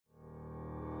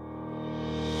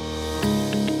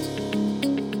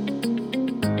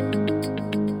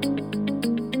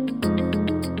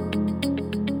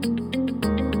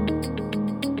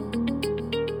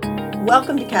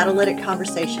Welcome to Catalytic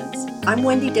Conversations. I'm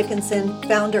Wendy Dickinson,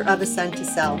 founder of Ascend to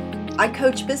Sell. I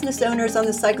coach business owners on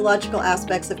the psychological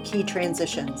aspects of key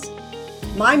transitions.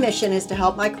 My mission is to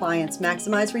help my clients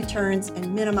maximize returns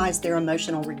and minimize their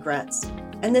emotional regrets.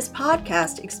 And this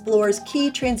podcast explores key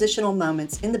transitional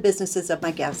moments in the businesses of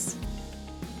my guests.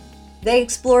 They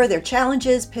explore their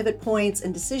challenges, pivot points,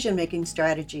 and decision-making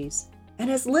strategies. And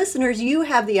as listeners, you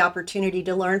have the opportunity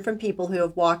to learn from people who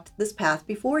have walked this path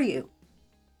before you.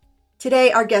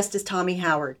 Today, our guest is Tommy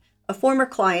Howard, a former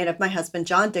client of my husband,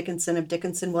 John Dickinson of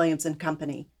Dickinson Williams and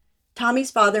Company.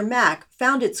 Tommy's father, Mac,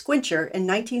 founded Squincher in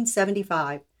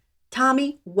 1975.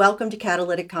 Tommy, welcome to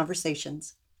Catalytic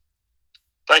Conversations.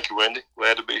 Thank you, Wendy.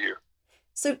 Glad to be here.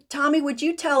 So, Tommy, would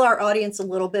you tell our audience a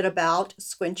little bit about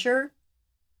Squincher?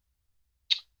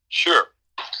 Sure.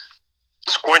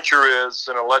 Squincher is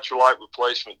an electrolyte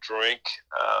replacement drink.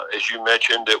 As you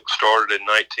mentioned, it was started in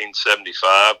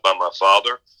 1975 by my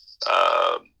father.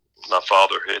 My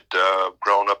father had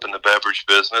grown up in the beverage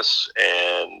business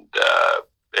and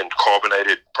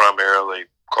primarily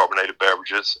carbonated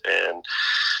beverages, and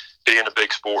being a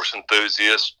big sports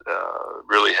enthusiast,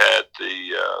 really had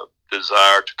the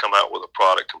desire to come out with a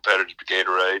product competitive to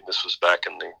Gatorade. This was back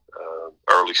in the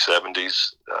early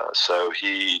 70s. So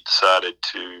he decided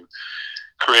to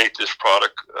create this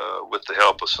product with the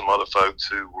help of some other folks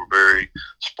who were very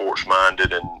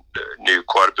sports-minded and knew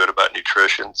quite a bit about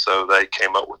nutrition. So they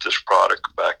came up with this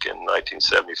product back in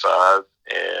 1975,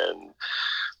 and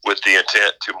with the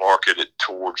intent to market it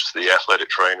towards the athletic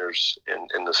trainers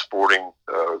in the sporting,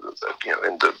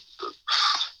 in the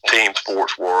team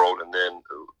sports world, and then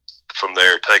from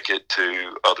there take it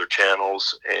to other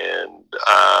channels. And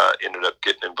I ended up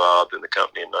getting involved in the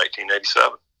company in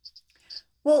 1987.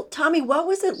 Well, Tommy, what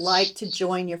was it like to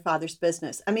join your father's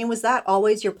business? I mean, was that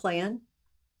always your plan?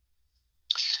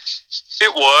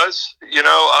 It was.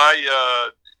 I,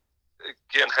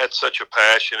 again, had such a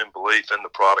passion and belief in the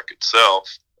product itself,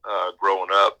 growing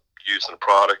up, using the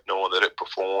product, knowing that it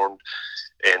performed,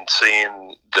 and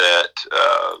seeing that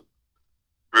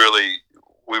really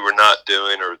we were not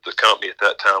doing, or the company at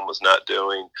that time was not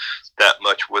doing that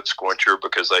much with Squincher,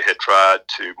 because they had tried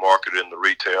to market it in the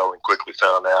retail and quickly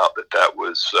found out that that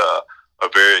was a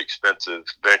very expensive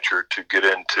venture to get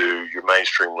into your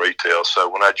mainstream retail. So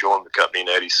when I joined the company in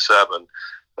 87,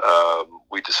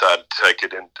 we decided to take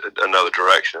it in another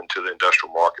direction, into the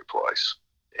industrial marketplace.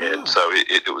 And so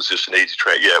it was just an easy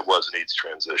it was an easy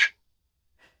transition.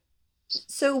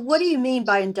 So what do you mean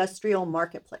by industrial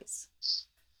marketplace?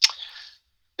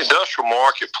 Industrial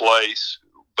marketplace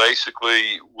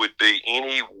basically would be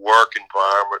any work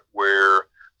environment where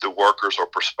the workers are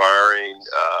perspiring,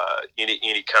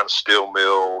 any kind of steel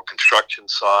mill, construction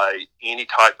site, any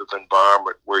type of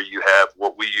environment where you have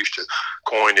what we used to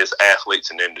coin as athletes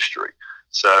in industry.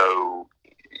 So,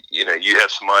 you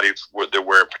have somebody where they're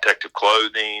wearing protective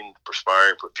clothing,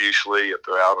 perspiring profusely if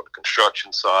they're out on a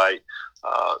construction site.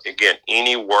 Again,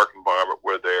 any work environment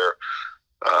where they're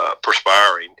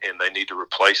perspiring and they need to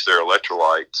replace their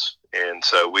electrolytes. And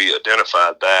so we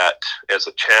identified that as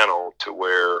a channel to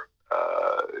where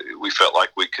we felt like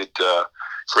we could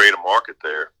create a market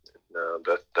there.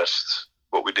 That's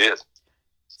what we did.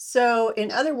 So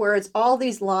in other words, all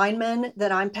these linemen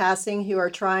that I'm passing who are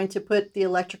trying to put the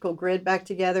electrical grid back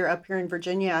together up here in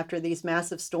Virginia after these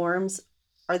massive storms,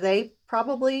 are they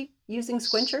probably using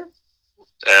Squincher?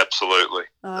 Absolutely.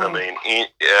 I mean,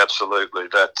 absolutely.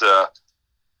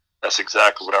 That's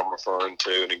exactly what I'm referring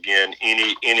to. And again,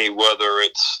 any whether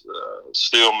it's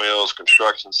steel mills,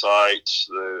 construction sites,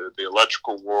 the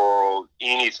electrical world,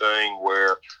 anything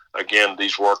where, again,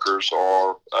 these workers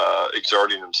are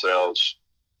exerting themselves,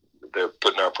 they're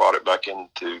putting our product back in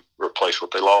to replace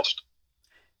what they lost.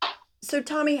 So,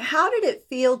 Tommy, how did it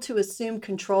feel to assume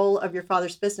control of your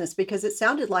father's business? Because it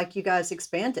sounded like you guys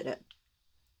expanded it.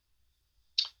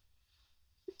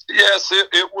 Yes,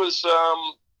 it was.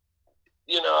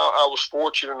 I was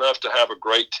fortunate enough to have a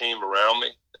great team around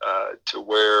me to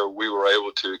where we were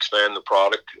able to expand the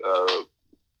product,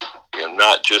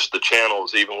 not just the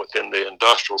channels, even within the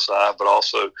industrial side, but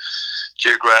also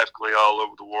geographically all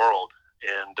over the world.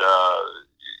 And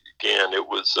again, it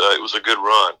was a good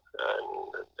run.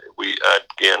 And we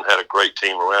again had a great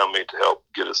team around me to help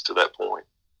get us to that point.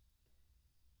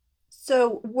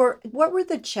 So, what were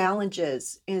the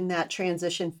challenges in that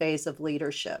transition phase of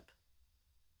leadership?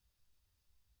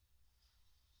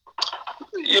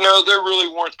 There really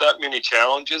weren't that many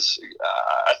challenges.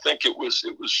 I think it was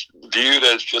viewed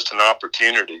as just an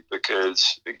opportunity,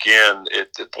 because, again,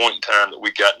 at the point in time that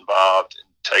we got involved in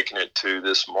taking it to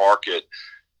this market,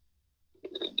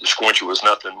 Squincher was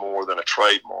nothing more than a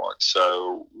trademark.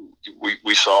 So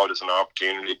we saw it as an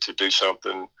opportunity to do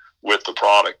something with the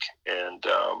product. And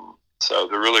so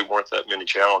there really weren't that many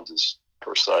challenges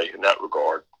per se in that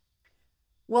regard.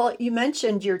 Well, you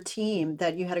mentioned your team,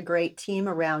 that you had a great team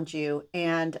around you.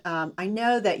 And I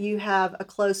know that you have a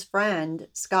close friend,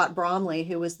 Scott Bromley,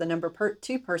 who was the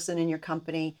two person in your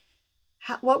company.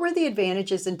 What were the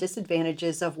advantages and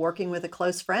disadvantages of working with a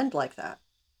close friend like that?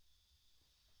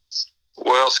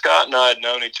 Well, Scott and I had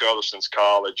known each other since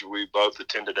college. We both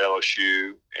attended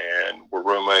LSU and were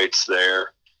roommates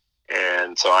there.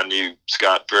 And so I knew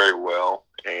Scott very well.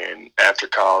 And after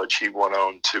college, he went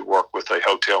on to work with a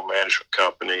hotel management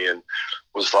company and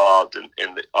was involved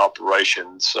in the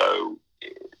operations. So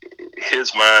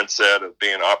his mindset of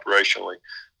being operationally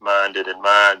minded and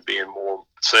mine being more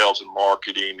sales and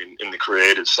marketing and in the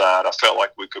creative side, I felt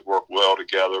like we could work well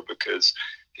together because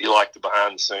he liked the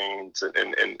behind the scenes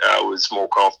and I was more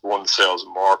comfortable in the sales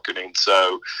and marketing.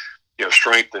 So,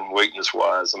 strength and weakness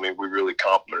wise, we really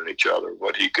complemented each other.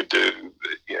 What he could do,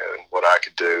 and what I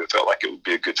could do, it felt like it would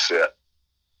be a good fit.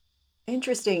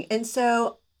 Interesting. And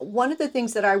so one of the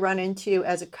things that I run into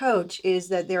as a coach is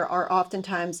that there are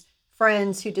oftentimes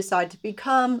friends who decide to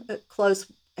become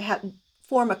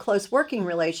form a close working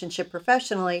relationship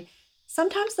professionally.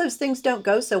 Sometimes those things don't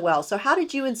go so well. So how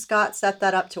did you and Scott set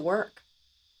that up to work?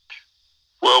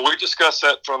 Well, we discussed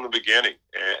that from the beginning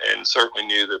and certainly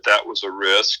knew that was a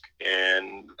risk.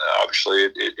 And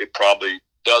obviously it probably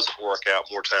doesn't work out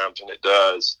more times than it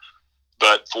does.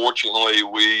 But fortunately,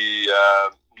 we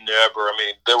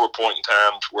there were points in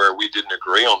times where we didn't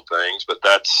agree on things, but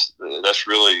that's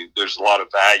really, there's a lot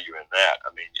of value in that.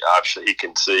 Obviously he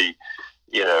can see,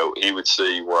 he would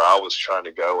see where I was trying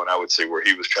to go and I would see where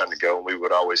he was trying to go. And we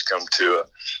would always come to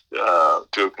a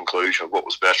conclusion of what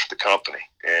was best for the company.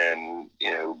 And,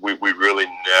 we really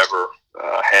never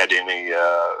had any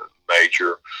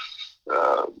major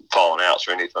falling outs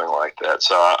or anything like that.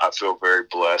 So I feel very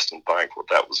blessed and thankful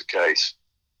that was the case.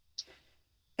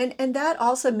 And that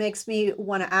also makes me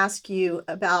want to ask you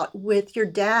about with your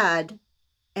dad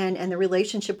and the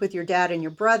relationship with your dad and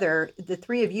your brother, the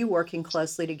three of you working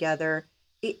closely together.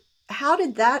 How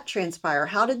did that transpire?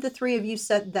 How did the three of you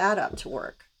set that up to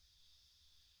work?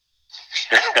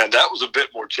 That was a bit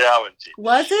more challenging.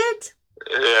 Was it?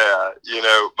 Yeah.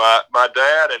 My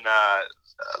dad and I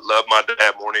love my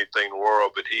dad more than anything in the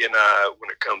world, but he and I, when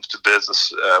it comes to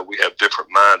business, we have different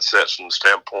mindsets from the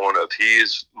standpoint of he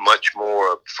is much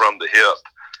more from the hip.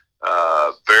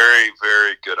 Very,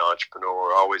 very good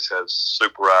entrepreneur, always has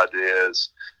super ideas,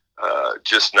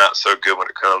 just not so good when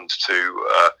it comes to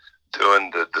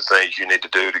doing the things you need to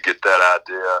do to get that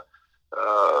idea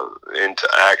into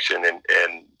action.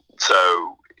 And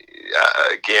so,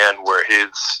 again, where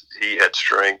he had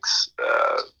strengths,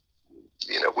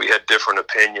 we had different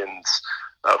opinions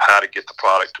of how to get the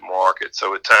product to market.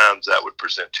 So at times that would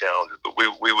present challenges, but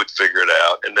we would figure it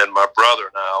out. And then my brother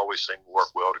and I always seemed to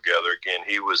work well together. Again,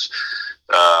 he was,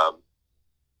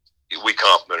 we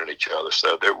complemented each other.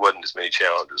 So there wasn't as many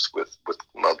challenges with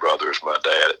my brother as my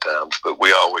dad at times, but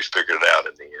we always figured it out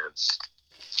in the end.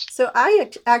 So I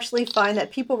actually find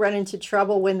that people run into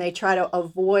trouble when they try to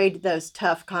avoid those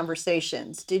tough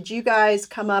conversations. Did you guys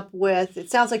come up with,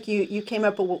 it sounds like you came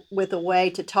up with a way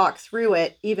to talk through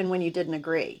it even when you didn't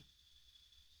agree.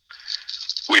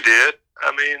 We did.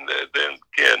 Then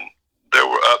again, there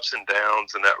were ups and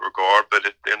downs in that regard, but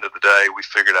at the end of the day, we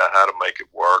figured out how to make it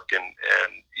work. And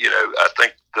I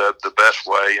think the best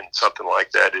way in something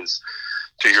like that is,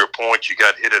 to your point, you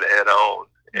got to hit it head on.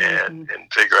 And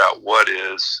figure out what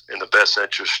is in the best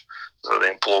interest of the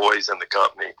employees and the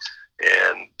company.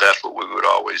 And that's what we would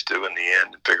always do in the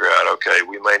end, and figure out, okay,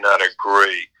 we may not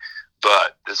agree,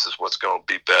 but this is what's going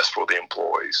to be best for the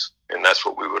employees. And that's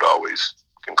what we would always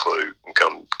conclude and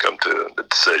come to the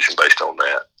decision based on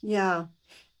that. Yeah.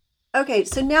 Okay,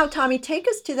 so now, Tommy, take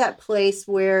us to that place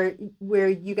where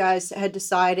you guys had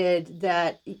decided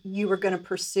that you were going to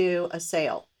pursue a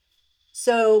sale.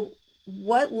 So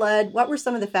what were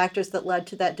some of the factors that led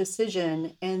to that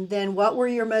decision? And then what were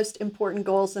your most important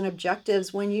goals and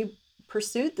objectives when you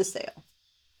pursued the sale?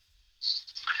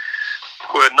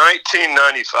 Well, in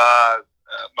 1995,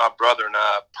 my brother and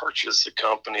I purchased the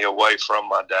company away from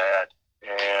my dad.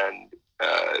 And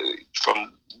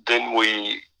from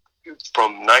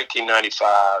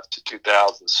 1995 to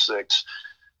 2006,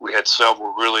 we had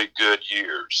several really good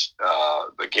years,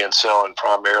 again, selling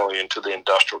primarily into the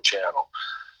industrial channel.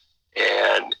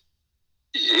 And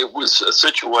it was a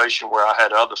situation where I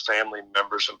had other family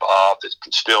members involved that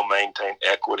could still maintain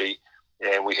equity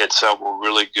and we had several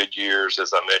really good years,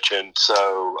 as I mentioned.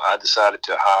 So I decided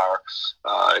to hire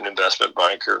an investment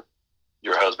banker,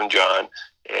 your husband, John,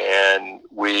 and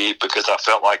because I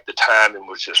felt like the timing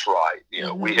was just right.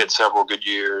 We had several good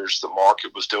years. The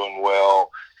market was doing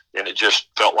well, and it just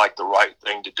felt like the right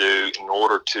thing to do in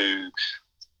order to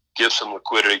give some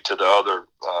liquidity to the other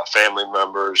family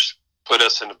members, put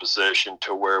us in a position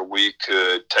to where we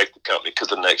could take the company to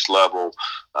the next level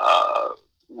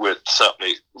with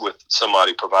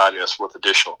somebody providing us with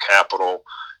additional capital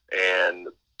and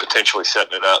potentially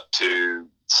setting it up to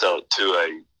sell it to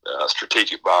a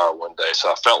strategic buyer one day. So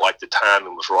I felt like the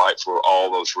timing was right for all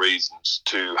those reasons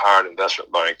to hire an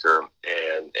investment banker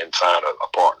and find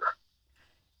a partner.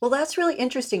 Well, that's really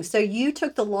interesting. So you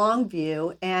took the long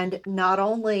view and not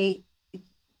only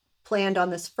planned on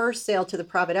this first sale to the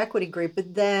private equity group,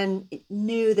 but then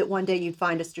knew that one day you'd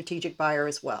find a strategic buyer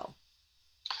as well.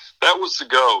 That was the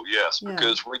goal, yes, Yeah.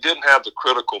 because we didn't have the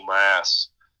critical mass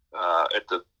at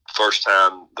the first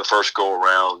go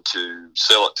around to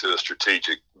sell it to a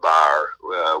strategic buyer.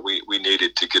 We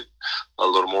needed to get a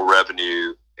little more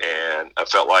revenue, and I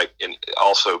felt like and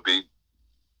also be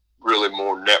really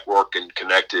more networked and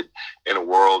connected in a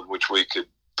world in which we could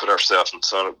put ourselves in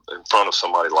front of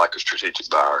somebody like a strategic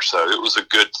buyer. So it was a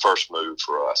good first move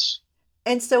for us.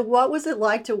 And so what was it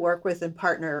like to work with and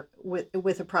partner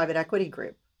with a private equity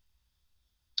group?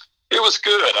 It was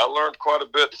good. I learned quite a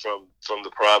bit from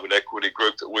the private equity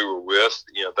group that we were with.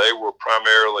 They were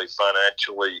primarily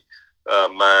financially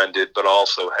minded, but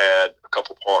also had a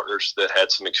couple partners that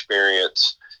had some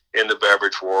experience in the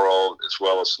beverage world as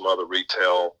well as some other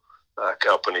retail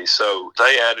companies. So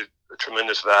they added a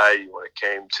tremendous value when it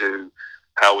came to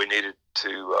how we needed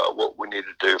to what we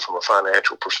needed to do from a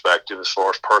financial perspective, as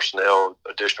far as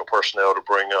additional personnel to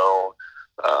bring on,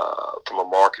 from a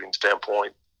marketing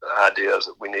standpoint, ideas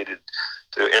that we needed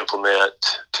to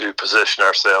implement to position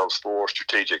ourselves for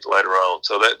strategic later on.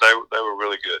 So they were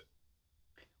really good.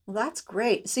 Well, that's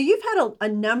great. So you've had a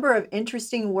number of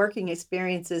interesting working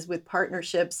experiences with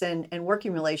partnerships and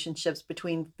working relationships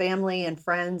between family and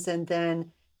friends, and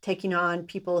then taking on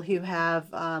people who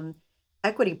have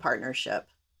equity partnership.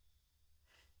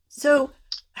 So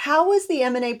how was the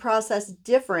M&A process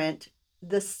different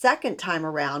the second time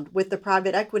around with the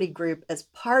private equity group as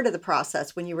part of the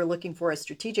process when you were looking for a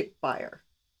strategic buyer?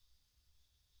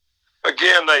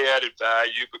 Again, they added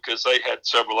value because they had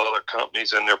several other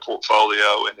companies in their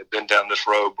portfolio and had been down this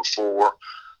road before.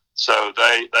 So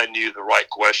they knew the right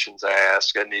questions to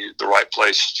ask. They knew the right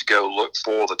place to go look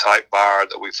for the type buyer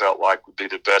that we felt like would be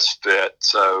the best fit.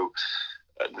 So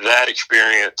that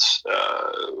experience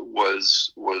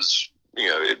was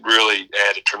it really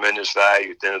added tremendous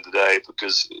value at the end of the day,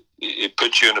 because it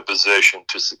puts you in a position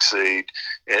to succeed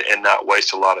and not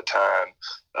waste a lot of time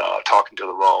talking to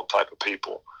the wrong type of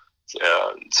people.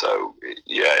 So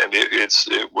yeah, and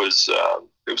it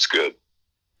was good.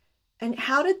 And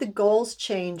how did the goals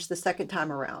change the second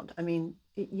time around? I mean,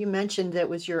 you mentioned that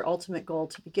was your ultimate goal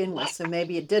to begin with, so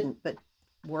maybe it didn't, but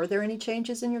were there any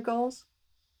changes in your goals?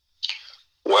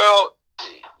 Well,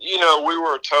 we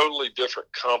were a totally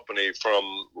different company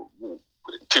from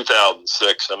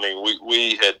 2006. I mean,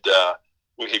 we had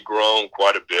grown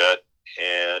quite a bit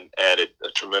and added a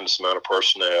tremendous amount of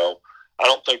personnel. I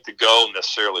don't think the goal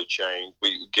necessarily changed.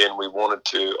 We wanted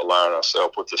to align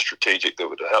ourselves with the strategic that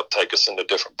would help take us into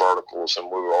different verticals, and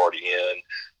we were already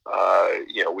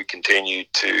in. We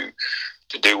continued to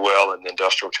do well in the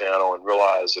industrial channel, and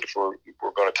realize that if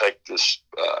we're going to take this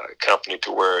company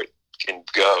to where it can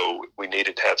go, we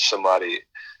needed to have somebody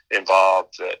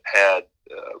involved that had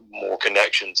more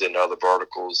connections in other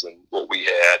verticals than what we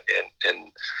had,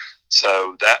 and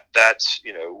so that's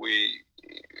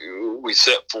we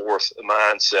set forth a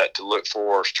mindset to look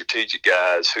for strategic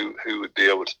guys who would be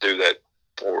able to do that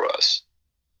for us.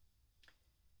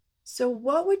 So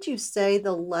what would you say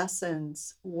the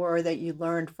lessons were that you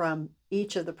learned from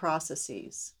each of the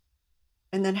processes?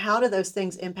 And then how do those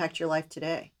things impact your life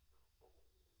today?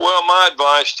 Well, my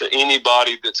advice to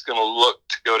anybody that's going to look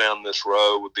to go down this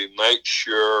road would be make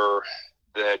sure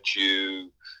that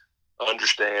you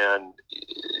understand,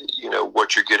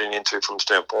 what you're getting into from the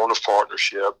standpoint of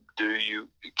partnership.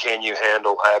 Can you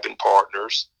handle having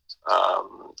partners?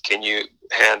 Can you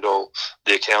handle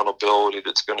the accountability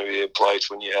that's going to be in place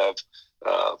when you have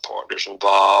partners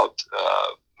involved?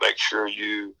 Make sure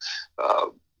you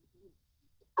are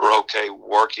okay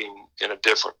working in a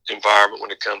different environment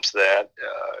when it comes to that.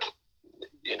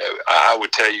 I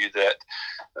would tell you that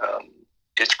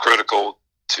it's critical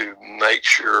to make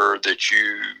sure that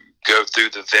you go through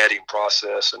the vetting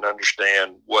process and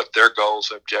understand what their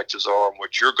goals and objectives are, and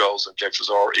what your goals and objectives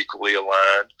are equally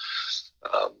aligned.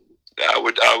 I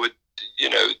would,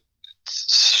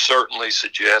 certainly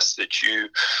suggest that you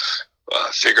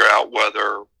figure out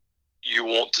whether you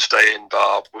want to stay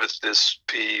involved with this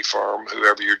PE firm,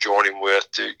 whoever you're joining with.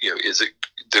 Is it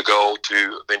the goal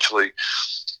to eventually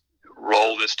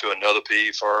roll this to another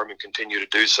PE firm and continue to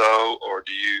do so, or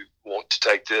do you want to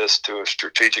take this to a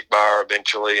strategic buyer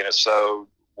eventually? And if so,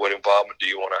 what involvement do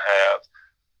you want to have?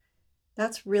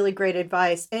 That's really great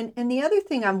advice. And the other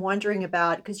thing I'm wondering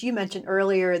about, because you mentioned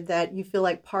earlier that you feel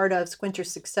like part of Squincher's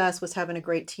success was having a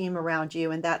great team around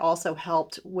you, and that also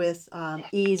helped with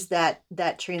ease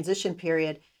that transition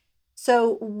period.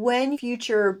 So when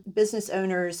future business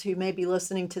owners who may be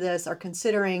listening to this are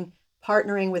considering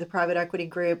partnering with a private equity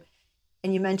group,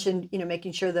 and you mentioned,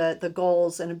 making sure that the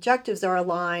goals and objectives are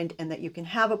aligned and that you can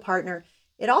have a partner,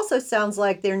 it also sounds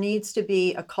like there needs to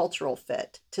be a cultural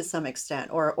fit to some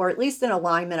extent, or at least an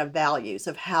alignment of values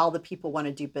of how the people want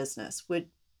to do business.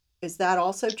 Is that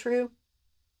also true?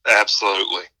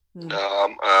 Absolutely. Hmm.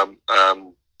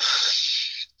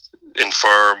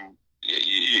 Infirm.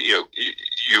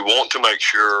 You want to make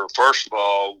sure. First of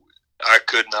all, I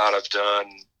could not have done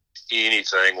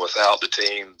anything without the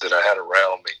team that I had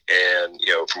around me, and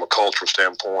from a cultural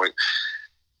standpoint,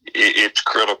 it's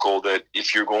critical that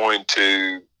if you're going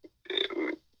to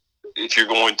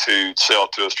sell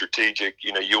to a strategic,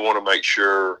 you want to make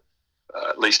sure,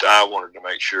 at least I wanted to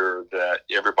make sure, that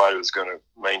everybody was going to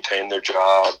maintain their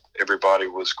job. Everybody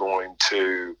was going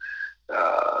to,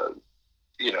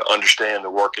 understand the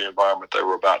working environment they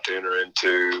were about to enter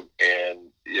into.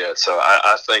 And so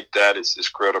I think that is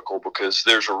critical, because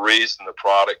there's a reason the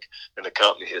product and the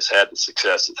company has had the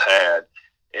success it's had.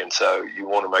 And so you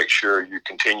want to make sure you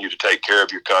continue to take care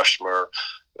of your customer.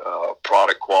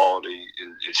 Product quality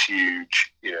is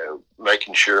huge.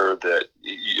 Making sure that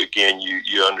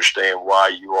you understand why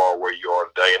you are where you are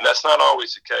today, and that's not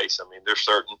always the case. I mean, there's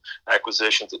certain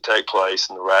acquisitions that take place,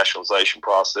 and the rationalization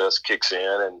process kicks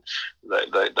in, and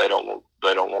they don't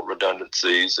want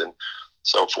redundancies and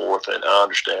so forth. And I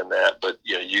understand that, but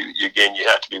you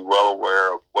have to be well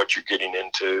aware of what you're getting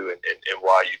into and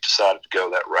why you decided to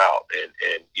go that route.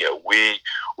 And we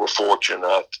were fortunate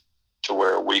enough to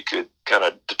where we could kind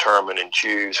of determine and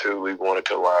choose who we wanted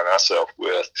to align ourselves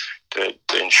with to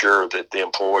ensure that the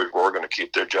employees were going to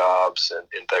keep their jobs, and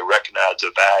they recognized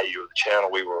the value of the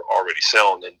channel we were already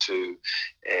selling into.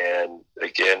 And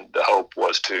again, the hope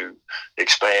was to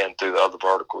expand through the other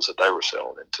verticals that they were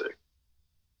selling into.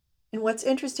 And what's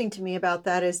interesting to me about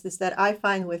that is that I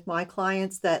find with my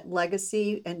clients that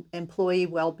legacy and employee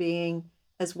well-being,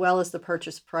 as well as the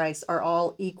purchase price, are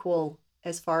all equal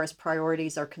as far as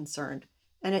priorities are concerned.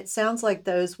 And it sounds like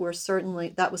that was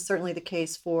certainly the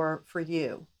case for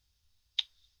you.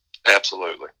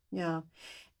 Absolutely. Yeah.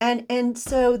 And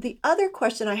so the other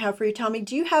question I have for you, Tommy,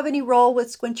 do you have any role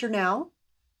with Squincher now?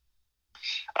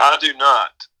 I do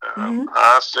not. Mm-hmm.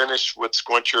 I finished with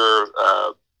Squincher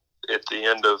at the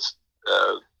end of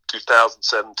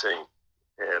 2017,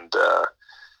 and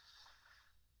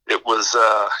it was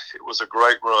a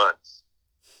great run.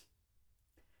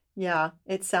 Yeah,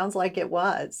 it sounds like it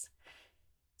was.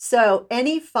 So,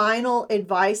 any final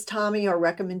advice, Tommy, or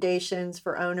recommendations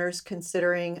for owners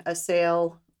considering a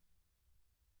sale?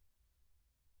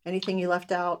 Anything you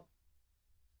left out?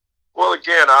 Well,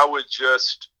 again, I would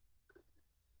just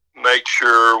make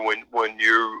sure when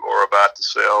you are about to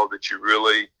sell that you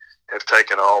really have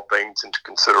taken all things into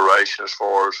consideration as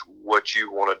far as what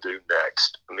you want to do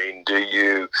next. I mean, do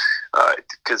you,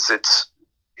 because it's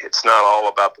not all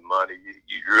about the money.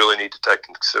 You really need to take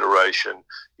into consideration,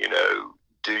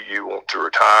 do you want to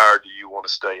retire? Do you want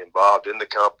to stay involved in the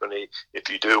company? If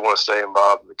you do want to stay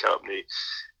involved in the company,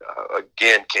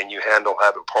 again, can you handle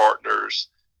having partners?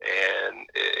 And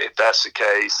if that's the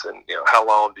case, then how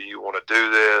long do you want to do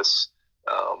this?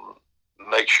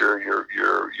 Make sure your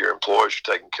employees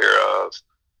are taken care of,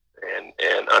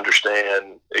 and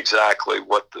understand exactly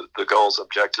what the goals,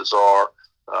 objectives are,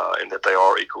 and that they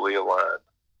are equally aligned.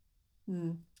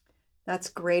 That's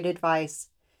great advice.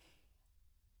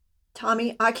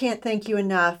 Tommy, I can't thank you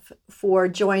enough for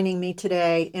joining me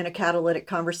today in a catalytic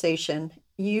conversation.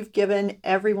 You've given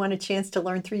everyone a chance to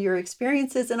learn through your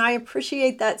experiences, and I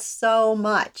appreciate that so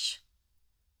much.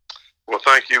 Well,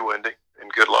 thank you, Wendy, and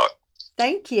good luck.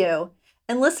 Thank you.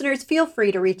 And listeners, feel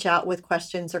free to reach out with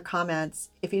questions or comments.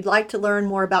 If you'd like to learn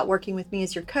more about working with me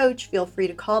as your coach, feel free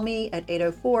to call me at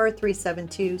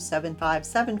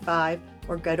 804-372-7575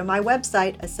 or go to my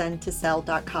website,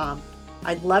 ascendtosell.com.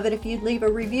 I'd love it if you'd leave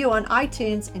a review on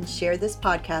iTunes and share this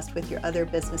podcast with your other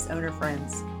business owner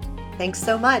friends. Thanks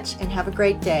so much and have a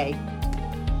great day.